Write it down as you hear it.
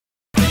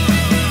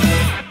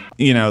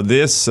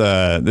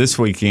this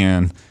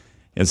weekend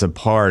is a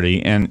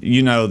party, and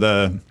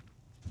the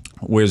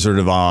Wizard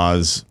of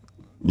Oz,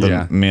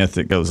 the myth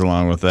that goes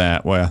along with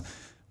that. Well,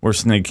 we're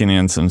sneaking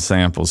in some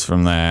samples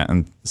from that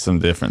and some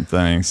different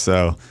things.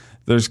 So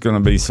there's going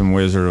to be some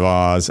Wizard of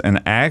Oz,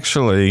 and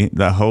actually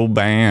the whole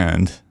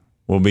band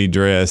will be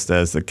dressed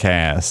as the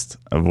cast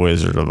of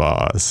Wizard of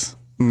Oz.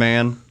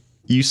 Man,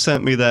 you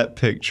sent me that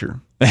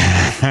picture.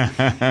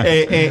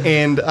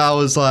 and I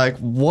was like,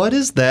 what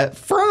is that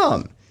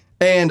from?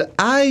 And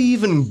I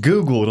even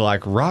Googled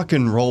like rock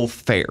and roll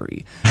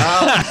fairy.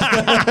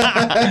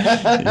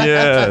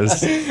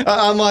 Yes.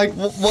 I'm like,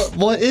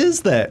 what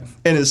is that?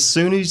 And as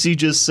soon as you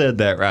just said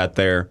that right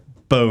there,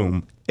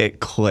 boom, it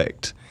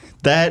clicked.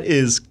 That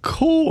is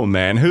cool,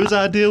 man. Whose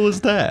idea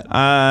was that?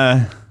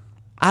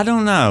 I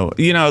don't know.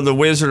 The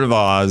Wizard of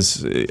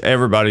Oz,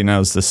 everybody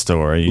knows the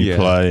story. You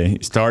play,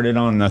 started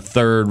on the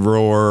third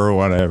roar or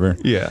whatever.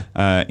 Yeah.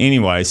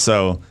 Anyway,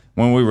 so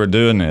when we were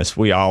doing this,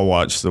 we all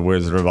watched the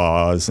Wizard of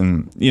Oz,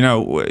 and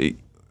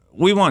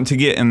we want to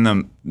get in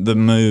the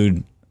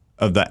mood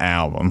of the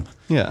album.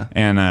 Yeah.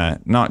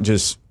 And not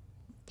just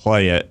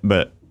play it,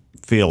 but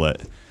feel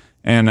it.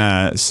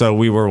 And so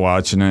we were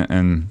watching it,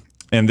 and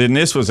then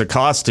this was a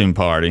costume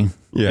party.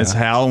 Yeah. It's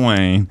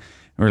Halloween.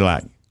 We're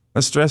like,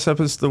 let's dress up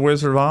as the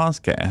Wizard of Oz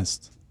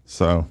cast.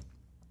 So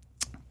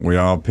we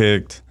all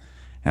picked,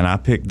 and I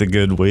picked the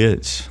Good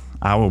Witch.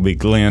 I will be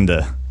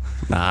Glinda.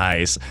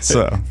 Nice.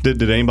 So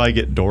did anybody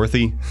get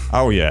Dorothy?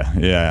 Oh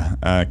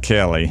yeah.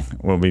 Kelly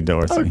will be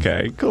Dorothy.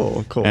 Okay,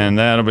 cool. And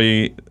that'll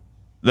be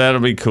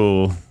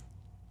cool.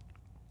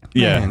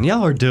 Yeah, man,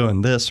 y'all are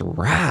doing this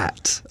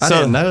right. I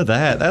didn't know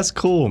that. That's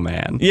cool,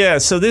 man. Yeah,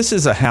 so this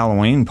is a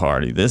Halloween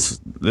party this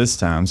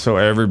time. So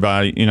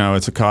everybody,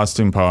 it's a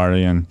costume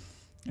party, and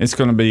it's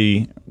going to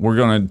be, we're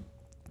going to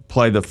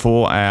play the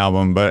full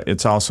album, but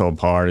it's also a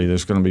party.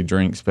 There's going to be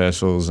drink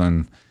specials,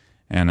 and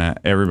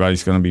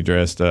everybody's going to be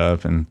dressed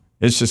up, and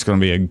it's just going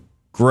to be a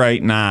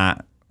great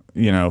night,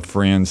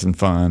 friends and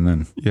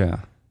fun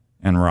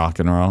and rock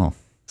and roll.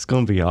 It's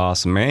going to be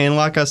awesome, man. And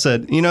like I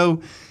said,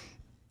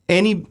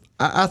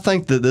 I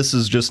think that this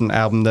is just an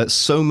album that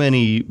so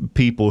many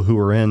people who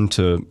are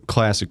into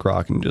classic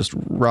rock and just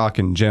rock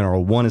in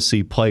general want to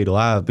see played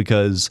live,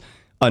 because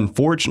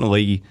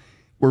unfortunately,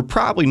 we're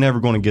probably never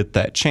going to get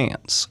that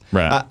chance.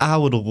 Right. I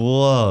would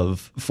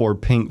love for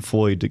Pink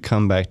Floyd to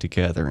come back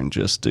together and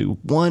just do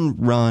one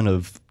run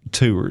of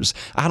tours.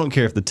 I don't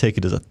care if the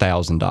ticket is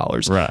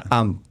 $1,000. Right.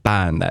 I'm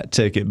buying that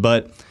ticket.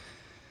 But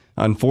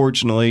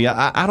unfortunately,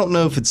 I don't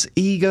know if it's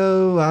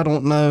ego. I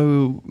don't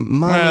know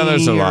money. Well,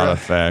 there's a lot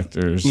of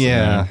factors.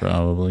 Yeah.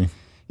 Probably.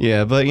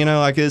 Yeah, but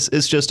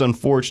it's just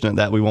unfortunate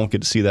that we won't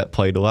get to see that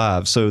played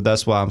live. So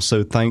that's why I'm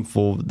so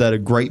thankful that a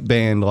great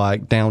band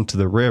like Down to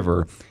the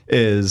River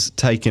is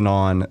taking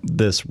on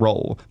this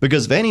role.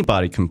 Because if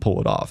anybody can pull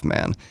it off,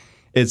 man,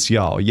 it's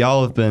y'all.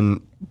 Y'all have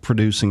been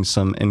producing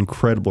some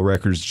incredible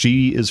records.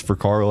 G is for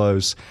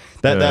Carlos.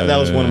 That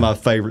was one of my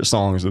favorite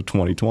songs of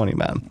 2020,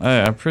 man. I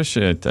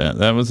appreciate that.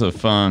 That was a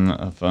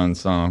fun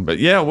song. But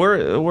yeah,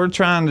 we're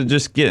trying to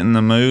just get in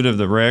the mood of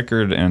the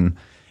record and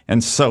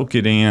soak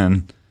it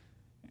in.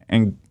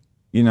 And,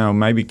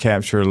 maybe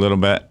capture a little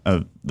bit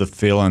of the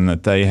feeling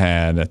that they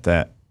had at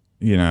that,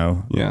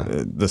 the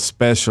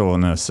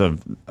specialness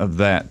of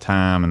that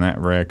time and that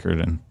record.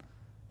 And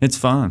it's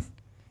fun.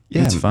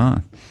 Yeah, it's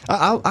fun.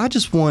 I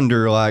just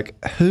wonder,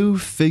 who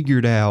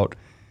figured out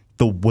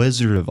the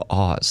Wizard of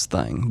Oz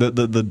thing,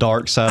 the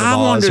dark side of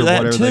Oz or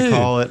whatever they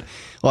call it?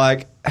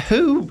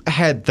 Who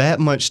had that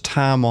much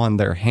time on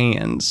their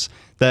hands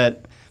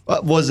that...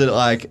 Was it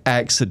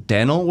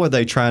accidental? Were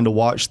they trying to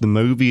watch the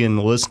movie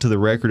and listen to the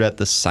record at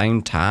the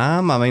same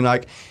time? I mean,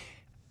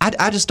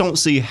 I just don't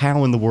see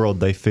how in the world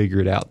they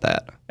figured out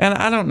that. And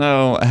I don't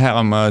know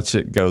how much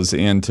it goes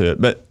into it,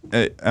 but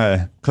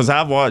because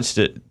I've watched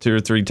it 2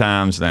 or 3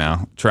 times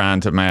now,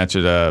 trying to match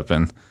it up,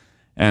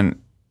 and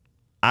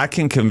I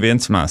can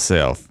convince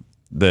myself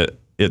that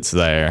it's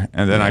there,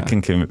 and then I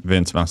can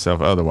convince myself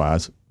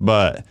otherwise.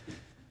 But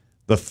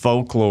the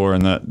folklore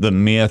and the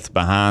myth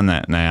behind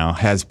that now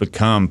has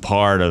become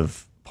part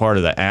of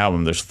the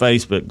album. There's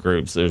Facebook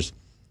groups. There's,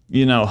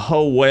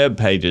 whole web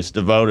pages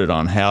devoted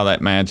on how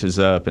that matches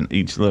up in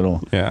each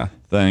little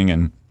thing.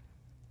 And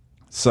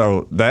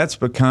so that's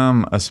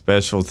become a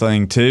special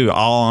thing too,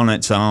 all on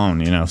its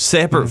own,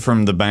 separate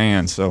from the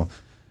band. So,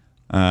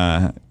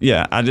 I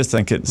just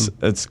think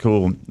it's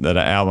cool that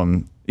an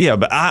album. Yeah,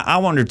 but I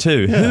wonder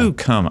too, who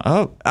come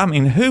up? I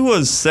mean, who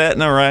was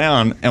sitting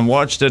around and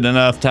watched it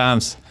enough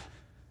times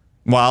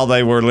while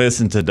they were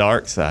listening to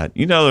Dark Side?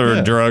 There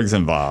were drugs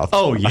involved.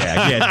 Oh,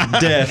 yeah,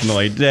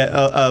 definitely.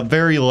 A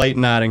very late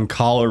night in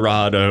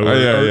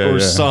Colorado or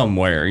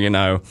somewhere,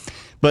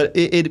 But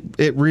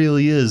it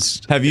really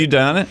is. Have you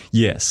done it?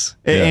 Yes.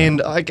 Yeah. And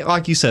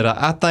like you said,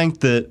 I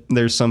think that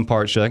there's some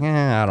parts you're like,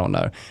 I don't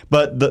know.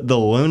 But the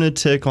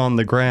lunatic on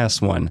the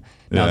grass one,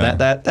 now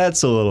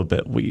that's a little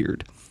bit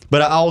weird.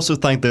 But I also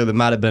think there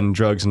might have been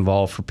drugs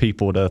involved for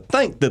people to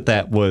think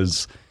that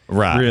was...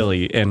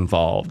 really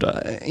involved.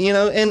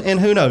 And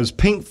who knows?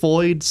 Pink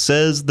Floyd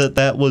says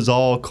that was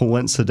all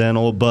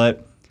coincidental,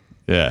 but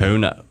who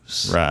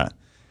knows? Right.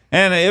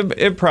 And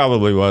it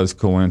probably was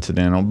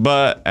coincidental,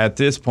 but at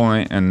this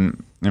point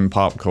in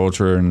pop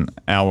culture and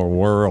our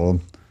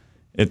world,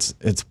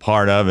 it's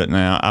part of it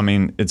now. I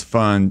mean, it's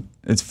fun.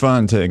 It's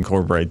fun to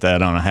incorporate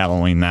that on a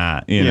Halloween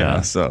night, you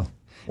know. So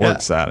we're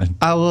excited.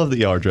 I love that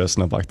y'all are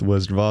dressing up like the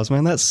Wizard of Oz,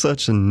 man. That's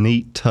such a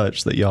neat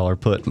touch that y'all are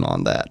putting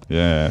on that.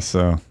 Yeah.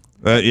 So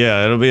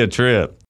it'll be a trip.